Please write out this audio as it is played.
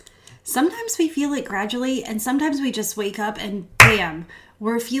Sometimes we feel it gradually, and sometimes we just wake up and bam,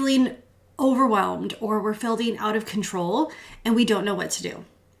 we're feeling overwhelmed or we're feeling out of control and we don't know what to do.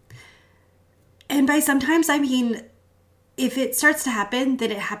 And by sometimes, I mean, if it starts to happen,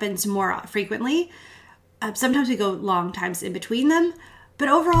 then it happens more frequently. Sometimes we go long times in between them. But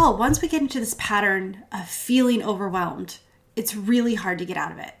overall, once we get into this pattern of feeling overwhelmed, it's really hard to get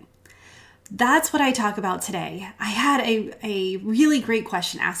out of it. That's what I talk about today. I had a really great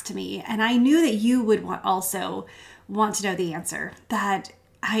question asked to me, and I knew that you would also want to know the answer.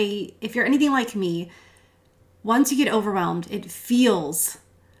 If you're anything like me, once you get overwhelmed, it feels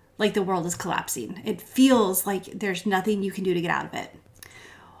like the world is collapsing. It feels like there's nothing you can do to get out of it.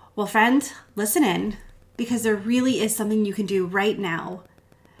 Well, friend, listen in, because there really is something you can do right now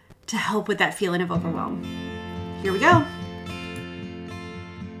to help with that feeling of overwhelm. Here we go.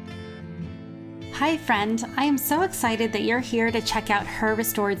 Hi, friend. I am so excited that you're here to check out Her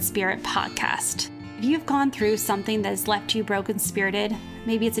Restored Spirit podcast. If you've gone through something that has left you broken-spirited,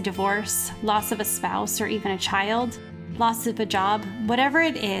 maybe it's a divorce, loss of a spouse, or even a child, loss of a job, whatever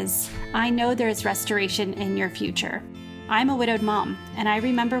it is, I know there is restoration in your future. I'm a widowed mom, and I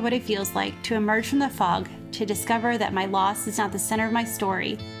remember what it feels like to emerge from the fog to discover that my loss is not the center of my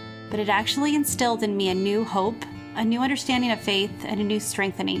story, but it actually instilled in me a new hope, a new understanding of faith, and a new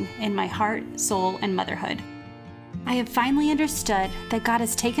strengthening in my heart, soul, and motherhood. I have finally understood that God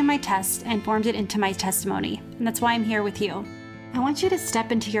has taken my test and formed it into my testimony, and that's why I'm here with you. I want you to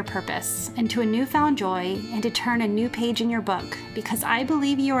step into your purpose, into a newfound joy, and to turn a new page in your book, because I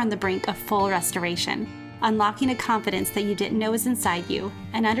believe you are on the brink of full restoration, unlocking a confidence that you didn't know was inside you,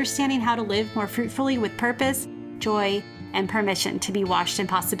 and understanding how to live more fruitfully with purpose, joy, and permission to be washed in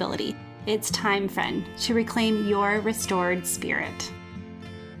possibility. It's time, friend, to reclaim your restored spirit.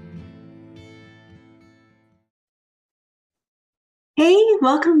 Hey,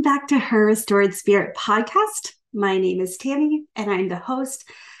 welcome back to Her Restored Spirit podcast. My name is Tammy, and I'm the host.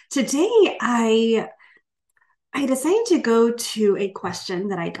 Today, I decided to go to a question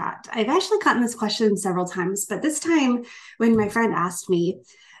that I got. I've actually gotten this question several times, but this time when my friend asked me,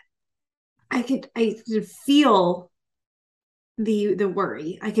 I could feel the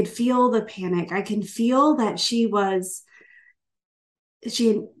worry. I could feel the panic. I can feel that she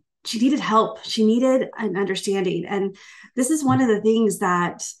needed help. She needed an understanding. And this is one of the things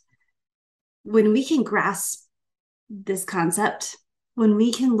that when we can grasp this concept, when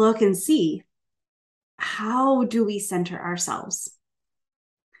we can look and see, how do we center ourselves?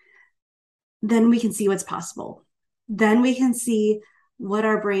 Then we can see what's possible. Then we can see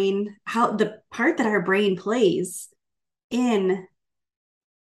how the part that our brain plays in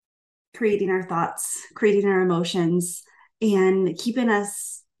creating our thoughts, creating our emotions, and keeping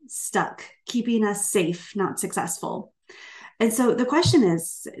us stuck, keeping us safe, not successful. And so the question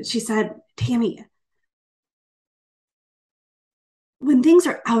is, she said, Tammy, when things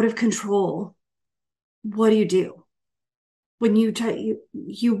are out of control, what do you do? When you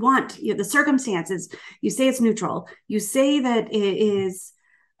want the circumstances, you say it's neutral, you say that it is,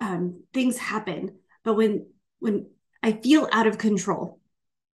 things happen, but when I feel out of control,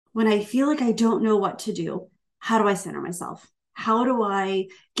 when I feel like I don't know what to do, how do I center myself? How do I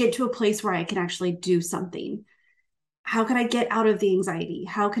get to a place where I can actually do something? How can I get out of the anxiety?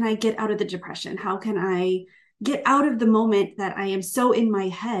 How can I get out of the depression? How can I get out of the moment that I am so in my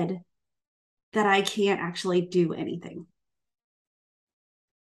head that I can't actually do anything?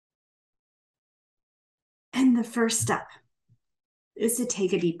 And the first step is to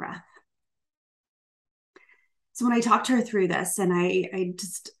take a deep breath. So when I talked to her through this, and I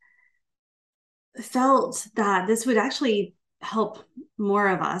just felt that this would actually help more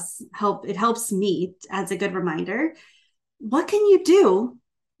of us, it helps me as a good reminder. What can you do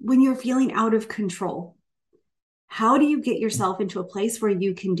when you're feeling out of control? How do you get yourself into a place where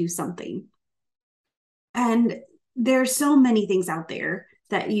you can do something? And there's so many things out there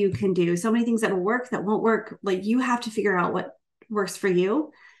that you can do, so many things that will work, that won't work. Like, you have to figure out what works for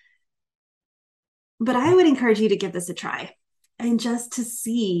you. But I would encourage you to give this a try and just to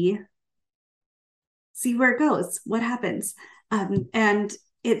see where it goes, what happens. And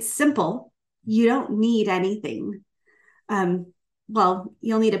it's simple. You don't need anything. Well,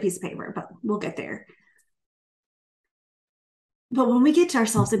 you'll need a piece of paper, but we'll get there. But when we get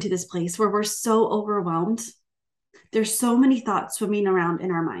ourselves into this place where we're so overwhelmed, there's so many thoughts swimming around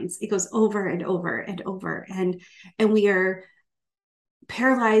in our minds. It goes over and over and over, and we are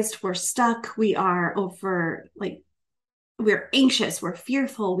paralyzed. We're stuck. We're anxious. We're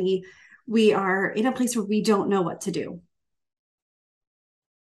fearful. We are in a place where we don't know what to do.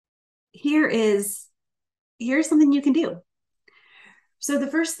 Here's something you can do. So the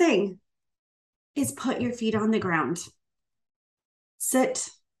first thing is put your feet on the ground. Sit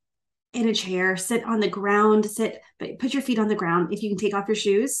in a chair, sit on the ground, but put your feet on the ground. If you can take off your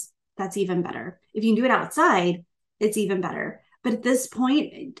shoes, that's even better. If you can do it outside, it's even better. But at this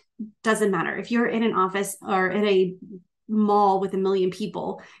point, it doesn't matter. If you're in an office or in a mall with a million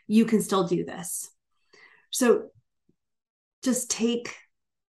people, you can still do this. So just take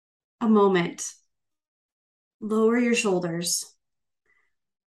a moment, lower your shoulders,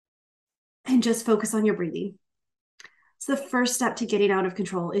 and just focus on your breathing. So the first step to getting out of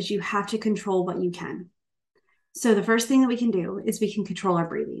control is you have to control what you can. So the first thing that we can do is we can control our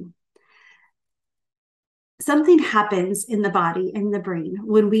breathing. Something happens in the body and the brain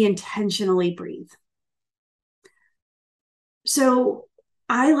when we intentionally breathe. So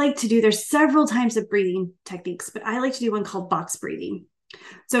I like to do, there's several types of breathing techniques, but I like to do one called box breathing.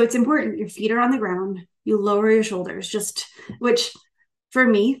 So it's important. Your feet are on the ground. You lower your shoulders, which for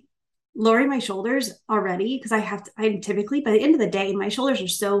me, lowering my shoulders already, because I'm typically, by the end of the day, my shoulders are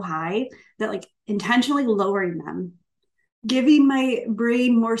so high that like intentionally lowering them, giving my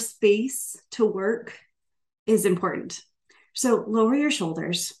brain more space to work is important. So lower your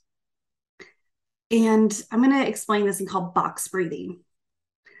shoulders. And I'm going to explain this thing called box breathing.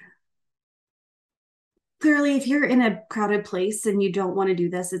 Clearly, if you're in a crowded place and you don't want to do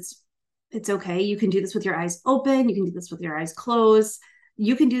this, it's okay. You can do this with your eyes open. You can do this with your eyes closed.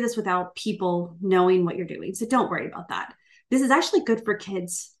 You can do this without people knowing what you're doing. So don't worry about that. This is actually good for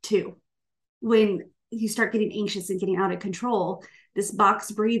kids too. When you start getting anxious and getting out of control, this box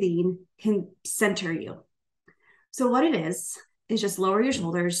breathing can center you. So what it is just lower your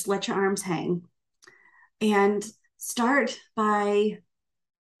shoulders, let your arms hang, and start by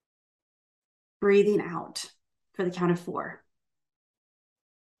breathing out for the count of 4.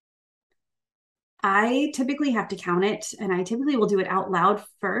 I typically have to count it, and I typically will do it out loud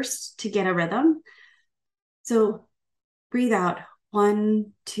first to get a rhythm. So breathe out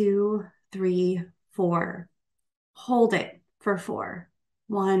 1, 2, 3, 4. Hold it for 4.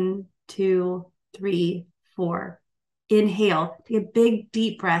 1, 2, 3, 4. Inhale, take a big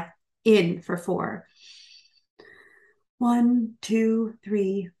deep breath in for 4. 1, 2,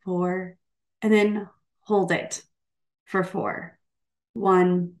 3, 4. And then hold it for 4.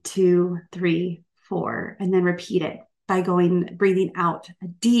 1, 2, 3, 4. And then repeat it by breathing out. A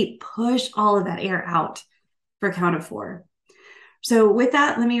deep push all of that air out for a count of 4. So with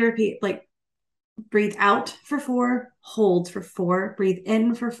that, let me repeat, breathe out for 4, hold for 4, breathe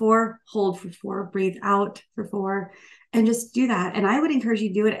in for 4, hold for 4, breathe out for 4, and just do that. And I would encourage you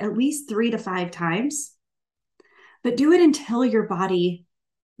to do it at least 3 to 5 times, but do it until your body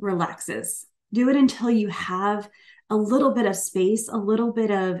relaxes. Do it until you have a little bit of space, a little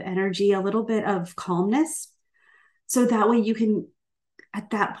bit of energy, a little bit of calmness. So that way you can,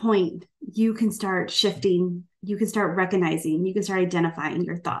 at that point, you can start shifting, you can start recognizing, you can start identifying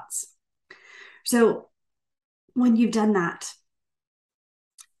your thoughts. So when you've done that,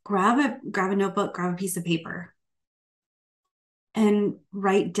 grab a notebook, grab a piece of paper, and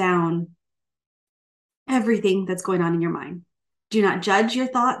write down everything that's going on in your mind. Do not judge your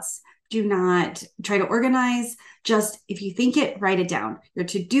thoughts. Do not try to organize. Just if you think it, write it down. Your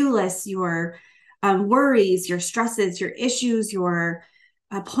to-do lists, your worries, your stresses, your issues, your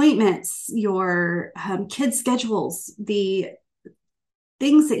appointments, your kids' schedules, the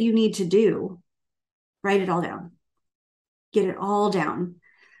things that you need to do, write it all down. Get it all down.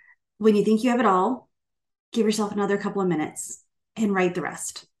 When you think you have it all, give yourself another couple of minutes and write the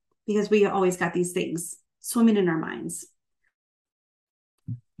rest, because we always got these things swimming in our minds.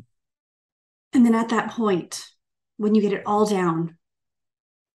 And then at that point, when you get it all down,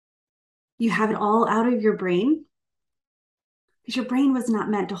 you have it all out of your brain, because your brain was not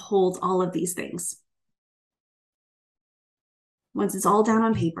meant to hold all of these things. Once it's all down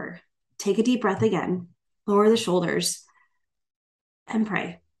on paper, take a deep breath again, lower the shoulders, and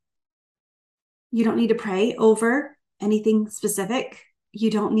pray. You don't need to pray over anything specific.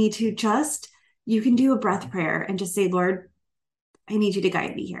 You don't need to you can do a breath prayer and just say, Lord, I need you to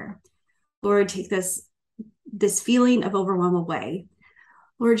guide me here. Lord, take this feeling of overwhelm away.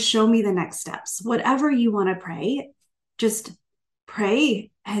 Lord, show me the next steps. Whatever you want to pray, just pray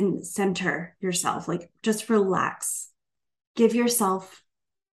and center yourself. Just relax. Give yourself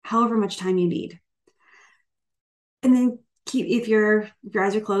however much time you need. And then if your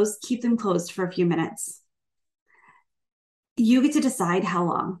eyes are closed, keep them closed for a few minutes. You get to decide how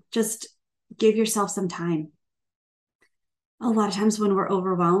long. Just give yourself some time. A lot of times when we're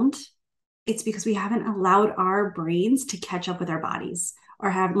overwhelmed, it's because we haven't allowed our brains to catch up with our bodies,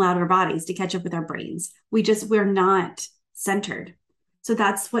 or haven't allowed our bodies to catch up with our brains. We're not centered. So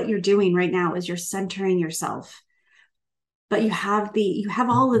that's what you're doing right now is you're centering yourself. But you have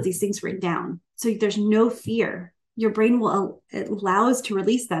all of these things written down. So there's no fear. Your brain will it allows to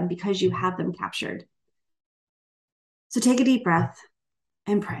release them because you have them captured. So take a deep breath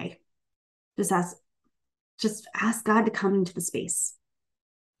and pray. Just ask God to come into the space.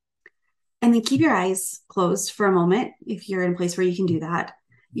 And then keep your eyes closed for a moment if you're in a place where you can do that.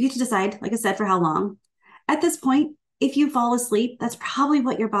 You get to decide, like I said, for how long. At this point, if you fall asleep, that's probably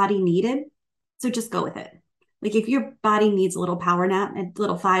what your body needed. So just go with it. Like if your body needs a little power nap, a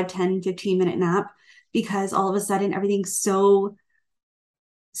little 5, 10, 15-minute nap, because all of a sudden everything's so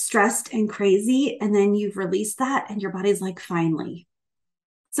stressed and crazy, and then you've released that and your body's like, finally.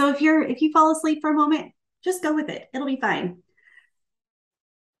 So if you fall asleep for a moment, just go with it. It'll be fine.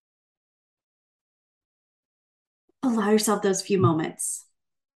 Allow yourself those few moments.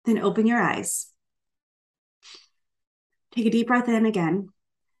 Then open your eyes. Take a deep breath in again.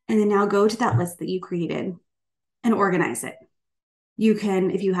 And then now go to that list that you created and organize it. You can,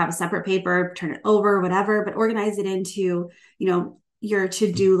 if you have a separate paper, turn it over, whatever, but organize it into, your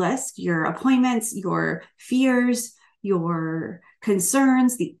to-do list, your appointments, your fears, your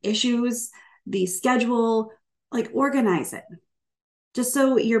concerns, the issues, the schedule, like organize it just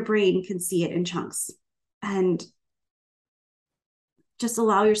so your brain can see it in chunks. And just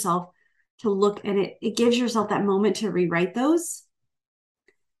allow yourself to look at it. It gives yourself that moment to rewrite those,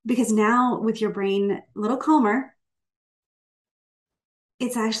 because now with your brain a little calmer,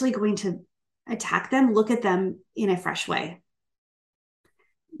 it's actually going to attack them, look at them in a fresh way.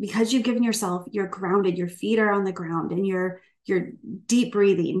 Because you've given yourself, you're grounded, your feet are on the ground and you're deep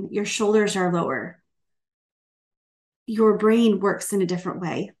breathing, your shoulders are lower. Your brain works in a different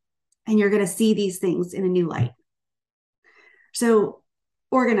way and you're going to see these things in a new light. So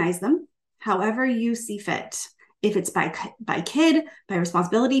organize them however you see fit. If it's by kid, by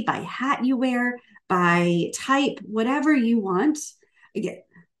responsibility, by hat you wear, by type, whatever you want. Again,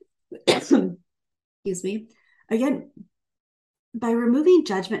 excuse me. Again, by removing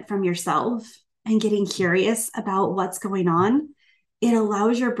judgment from yourself and getting curious about what's going on, it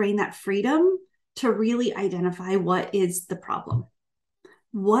allows your brain that freedom to really identify what is the problem.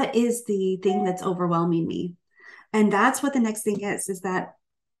 What is the thing that's overwhelming me? And that's what the next thing is that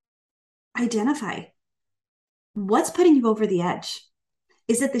identify what's putting you over the edge.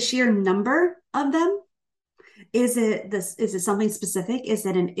 Is it the sheer number of them? Is it something specific? Is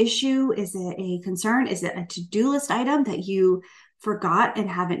it an issue? Is it a concern? Is it a to-do list item that you forgot and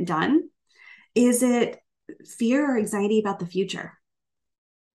haven't done? Is it fear or anxiety about the future?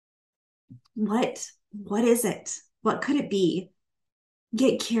 What is it? What could it be?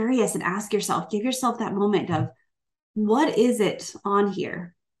 Get curious and ask yourself, give yourself that moment of what is it on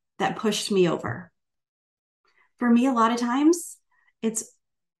here that pushed me over? For me, a lot of times it's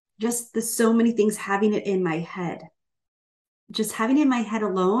just so many things having it in my head. Just having it in my head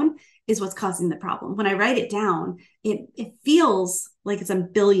alone is what's causing the problem. When I write it down, it feels like it's a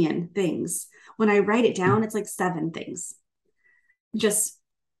billion things. When I write it down, it's like 7 things. Just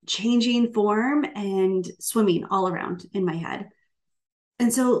changing form and swimming all around in my head.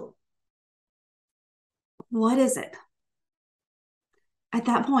 And so, what is it? At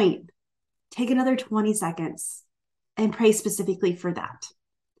that point, take another 20 seconds and pray specifically for that.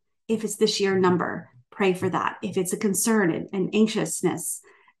 If it's the sheer number, pray for that. If it's a concern and anxiousness,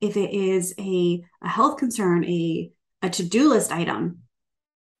 if it is a health concern, a to-do list item,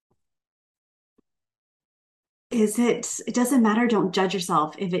 it doesn't matter. Don't judge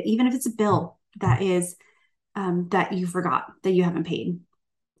yourself. Even if it's a bill that is that you forgot, that you haven't paid,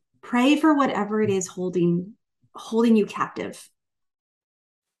 pray for whatever it is holding you captive.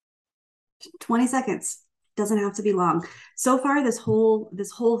 20 seconds doesn't have to be long. So far, this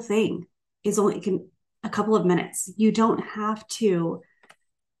whole thing is only a couple of minutes. You don't have to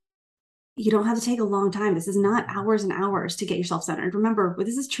take a long time. This is not hours and hours to get yourself centered. Remember,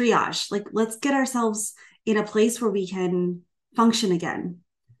 this is triage. Like, let's get ourselves in a place where we can function again.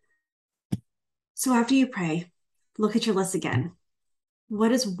 So after you pray, look at your list again.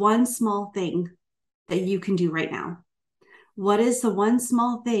 What is one small thing that you can do right now? What is the one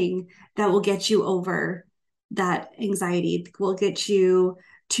small thing that will get you over that anxiety, will get you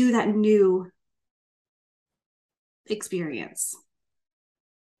to that new experience?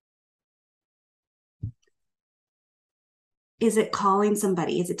 Is it calling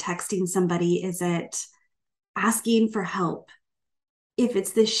somebody? Is it texting somebody? Is it asking for help? If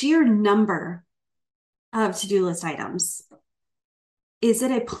it's the sheer number of to-do list items, is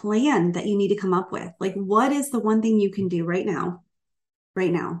it a plan that you need to come up with? Like, what is the one thing you can do right now?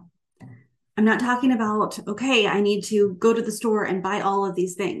 Right now. I'm not talking about, okay, I need to go to the store and buy all of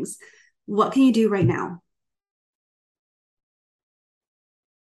these things. What can you do right now?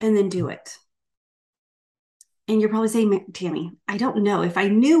 And then do it. And you're probably saying, Tammy, I don't know. If I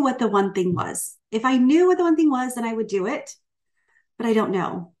knew what the one thing was, if I knew what the one thing was, then I would do it, but I don't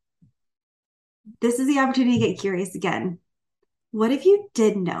know. This is the opportunity to get curious again. What if you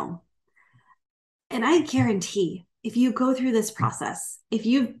did know? And I guarantee if you go through this process, if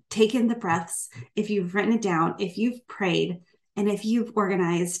you've taken the breaths, if you've written it down, if you've prayed, and if you've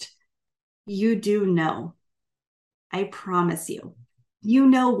organized, you do know. I promise you. You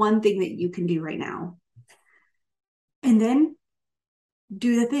know one thing that you can do right now. And then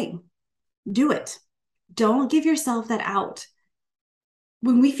do the thing, do it. Don't give yourself that out.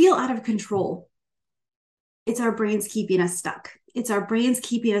 When we feel out of control, it's our brains keeping us stuck. It's our brains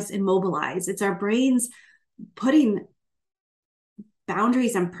keeping us immobilized. It's our brains putting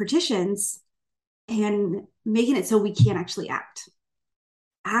boundaries and partitions and making it so we can't actually act.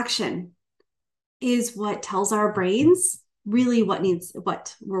 Action is what tells our brains really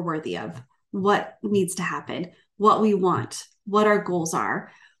what we're worthy of, what needs to happen, what we want, what our goals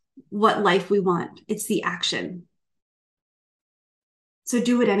are, what life we want. It's the action. So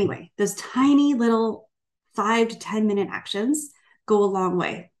do it anyway. Those tiny little 5 to 10 minute actions go a long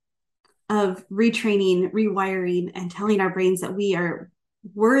way of retraining, rewiring, and telling our brains that we are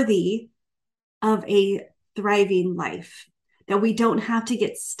worthy of a thriving life, that we don't have to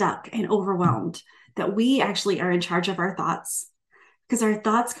get stuck and overwhelmed, that we actually are in charge of our thoughts because our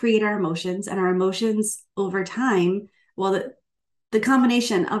thoughts create our emotions, and our emotions over time, well, the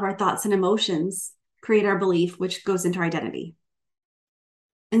combination of our thoughts and emotions create our belief, which goes into our identity.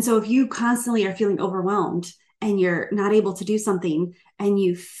 And so if you constantly are feeling overwhelmed and you're not able to do something and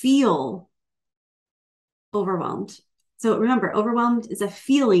you feel overwhelmed. So remember, overwhelmed is a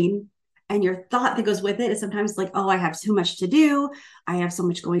feeling, and your thought that goes with it is sometimes like, oh, I have too much to do. I have so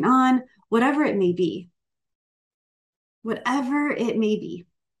much going on, whatever it may be. Whatever it may be,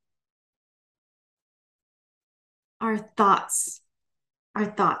 our thoughts, our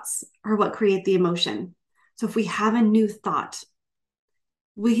thoughts are what create the emotion. So if we have a new thought,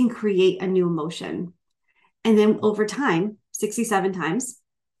 we can create a new emotion. And then over time, 67 times,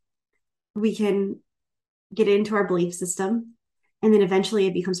 we can get into our belief system. And then eventually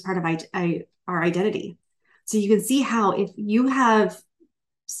it becomes part of our identity. So you can see how if you have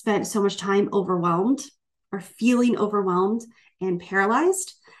spent so much time overwhelmed or feeling overwhelmed and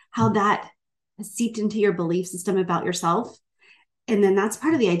paralyzed, how that has seeped into your belief system about yourself. And then that's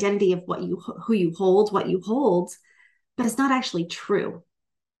part of the identity of who you hold, what you hold, but it's not actually true.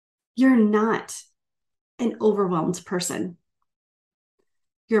 You're not an overwhelmed person.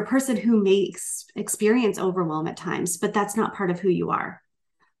 You're a person who may experience overwhelm at times, but that's not part of who you are.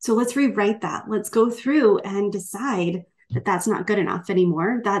 So let's rewrite that. Let's go through and decide that that's not good enough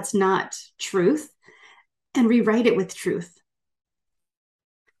anymore. That's not truth, and rewrite it with truth.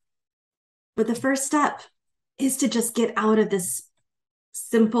 But the first step is to just get out of this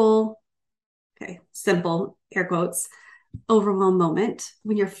simple, okay, simple air quotes, overwhelm moment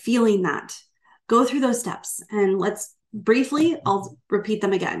when you're feeling that. Go through those steps and let's briefly, I'll repeat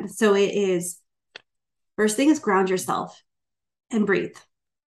them again. So it is first thing is ground yourself and breathe.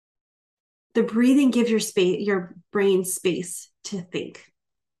 The breathing gives your brain space to think.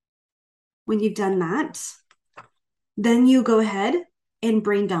 When you've done that, then you go ahead and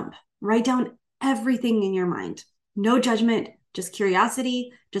brain dump. Write down everything in your mind. No judgment, just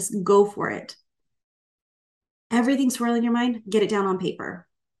curiosity, just go for it. Everything swirling in your mind, get it down on paper.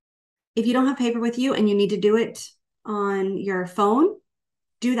 If you don't have paper with you and you need to do it on your phone,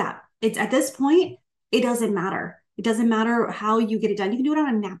 do that. It's at this point, it doesn't matter. It doesn't matter how you get it done. You can do it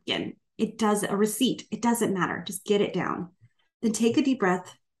on a napkin. It does a receipt. It doesn't matter. Just get it down. Then take a deep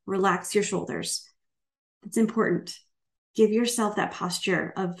breath, relax your shoulders. It's important. Give yourself that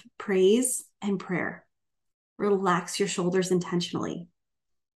posture of praise and prayer. Relax your shoulders intentionally.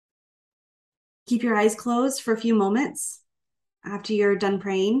 Keep your eyes closed for a few moments after you're done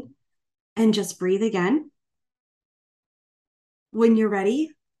praying and just breathe again. When you're ready,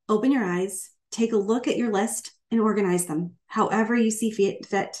 open your eyes, take a look at your list and organize them however you see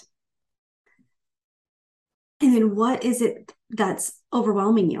fit. And then what is it that's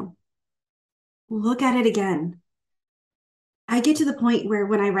overwhelming you? Look at it again. I get to the point where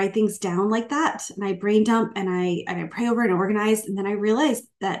when I write things down like that and I brain dump and I pray over and organize, and then I realize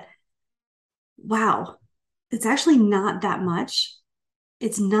that, wow, it's actually not that much.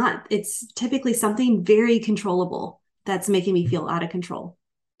 It's typically something very controllable that's making me feel out of control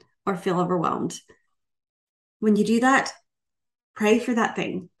or feel overwhelmed. When you do that, pray for that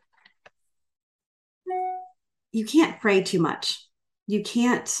thing. you can't pray too much. You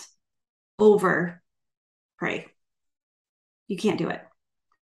can't over pray. You can't do it.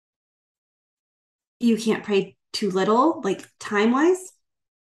 You can't pray too little, like time wise.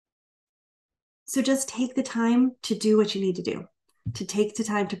 So just take the time to do what you need to do, to take the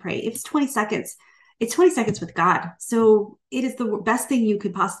time to pray. If it's 20 seconds, it's 20 seconds with God. So it is the best thing you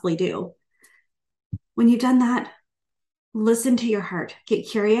could possibly do. When you've done that, listen to your heart. Get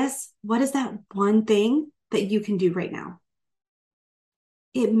curious. What is that one thing that you can do right now?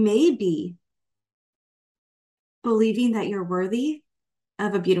 It may be believing that you're worthy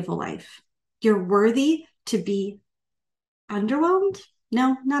of a beautiful life. You're worthy to be underwhelmed.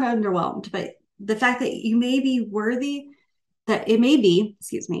 No, not underwhelmed, but the fact that you may be worthy, that it may be,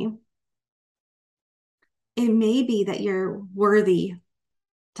 excuse me, it may be that you're worthy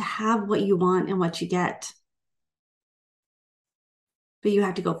to have what you want and what you get, but you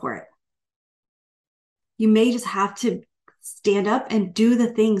have to go for it. You may just have to stand up and do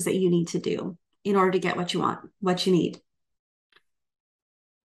the things that you need to do in order to get what you want, what you need.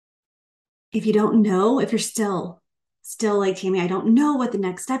 If you don't know, if you're still like Tammy, I don't know what the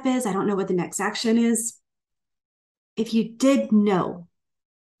next step is. I don't know what the next action is. If you did know,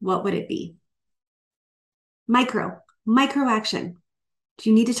 what would it be? Micro action. Do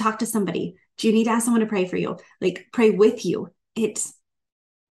you need to talk to somebody? Do you need to ask someone to pray for you? Like pray with you.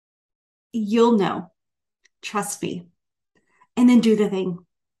 You'll know. Trust me. And then do the thing.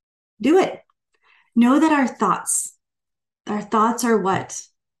 Do it. Know that our thoughts are what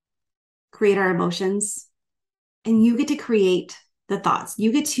create our emotions. And you get to create the thoughts.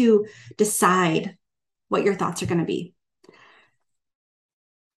 You get to decide what your thoughts are going to be.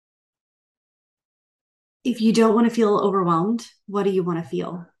 If you don't want to feel overwhelmed, what do you want to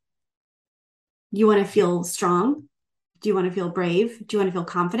feel? You want to feel strong? Do you want to feel brave? Do you want to feel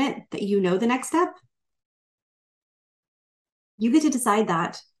confident that you know the next step? You get to decide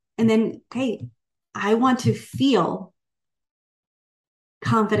that. And then, okay, I want to feel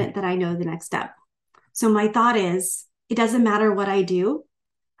confident that I know the next step. So my thought is, it doesn't matter what I do.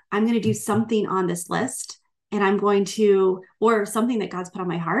 I'm going to do something on this list and I'm going to, or something that God's put on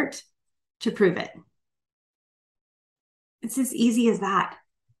my heart to prove it. It's as easy as that.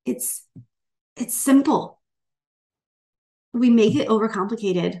 It's simple. We make it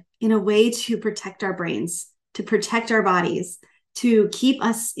overcomplicated in a way to protect our brains, to protect our bodies, to keep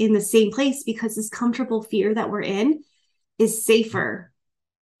us in the same place, because this comfortable fear that we're in is safer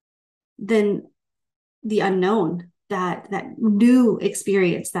than the unknown, that new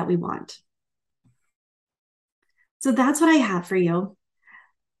experience that we want. So that's what I have for you.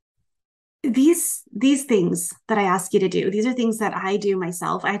 These things that I ask you to do, these are things that I do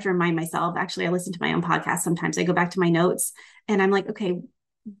myself. I have to remind myself. Actually, I listen to my own podcast sometimes. I go back to my notes and I'm like, okay,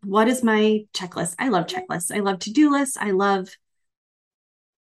 what is my checklist? I love checklists. I love to-do lists. I love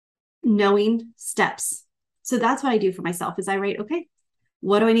knowing steps. So that's what I do for myself is I write, okay,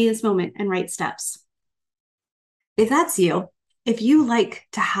 what do I need this moment, and write steps. If that's you, if you like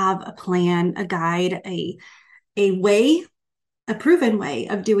to have a plan, a guide, a way, a proven way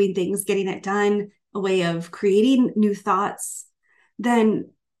of doing things, getting it done, a way of creating new thoughts,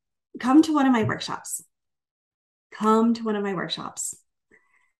 then come to one of my workshops. Come to one of my workshops.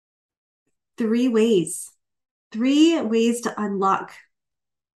 3 ways to unlock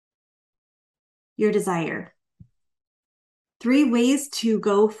your desire. 3 ways to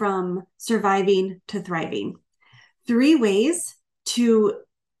go from surviving to thriving. 3 ways to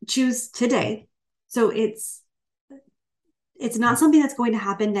choose today. So it's not something that's going to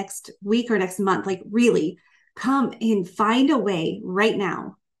happen next week or next month. Like really come and find a way right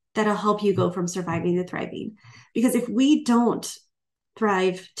now that'll help you go from surviving to thriving. Because if we don't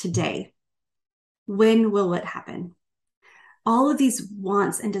thrive today, when will it happen? All of these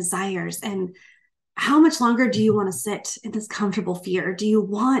wants and desires, and how much longer do you want to sit in this comfortable fear? Do you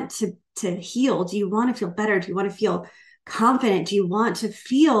want to heal? Do you want to feel better? Do you want to feel confident? Do you want to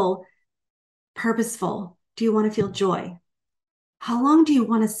feel purposeful? Do you want to feel joy? How long do you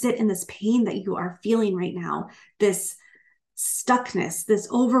want to sit in this pain that you are feeling right now? This stuckness, this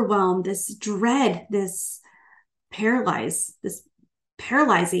overwhelm, this dread, this paralyzing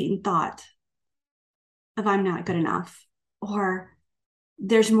thought of I'm not good enough, or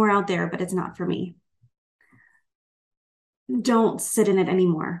there's more out there, but it's not for me. Don't sit in it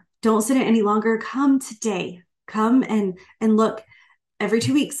anymore. Don't sit in it any longer. Come today. Come and look. Every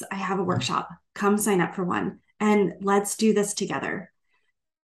 2 weeks, I have a workshop. Come sign up for one and let's do this together.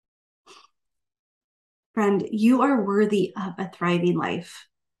 Friend, you are worthy of a thriving life.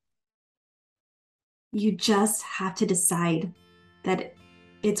 You just have to decide that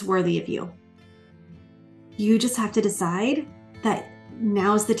it's worthy of you. You just have to decide that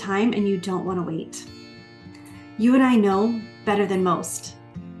now's the time and you don't want to wait. You and I know better than most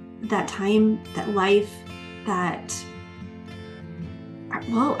that time, that life, that,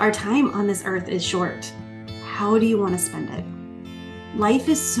 well, our time on this earth is short. How do you want to spend it? Life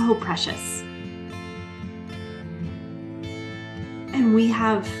is so precious. And we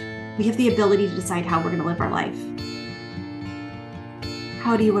have the ability to decide how we're going to live our life.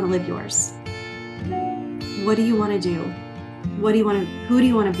 How do you want to live yours? What do you want to do? Who do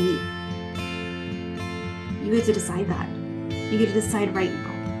you want to be? You get to decide that. You get to decide right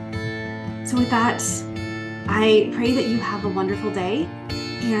now. So with that, I pray that you have a wonderful day,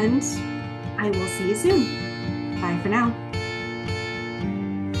 and I will see you soon. Bye for now.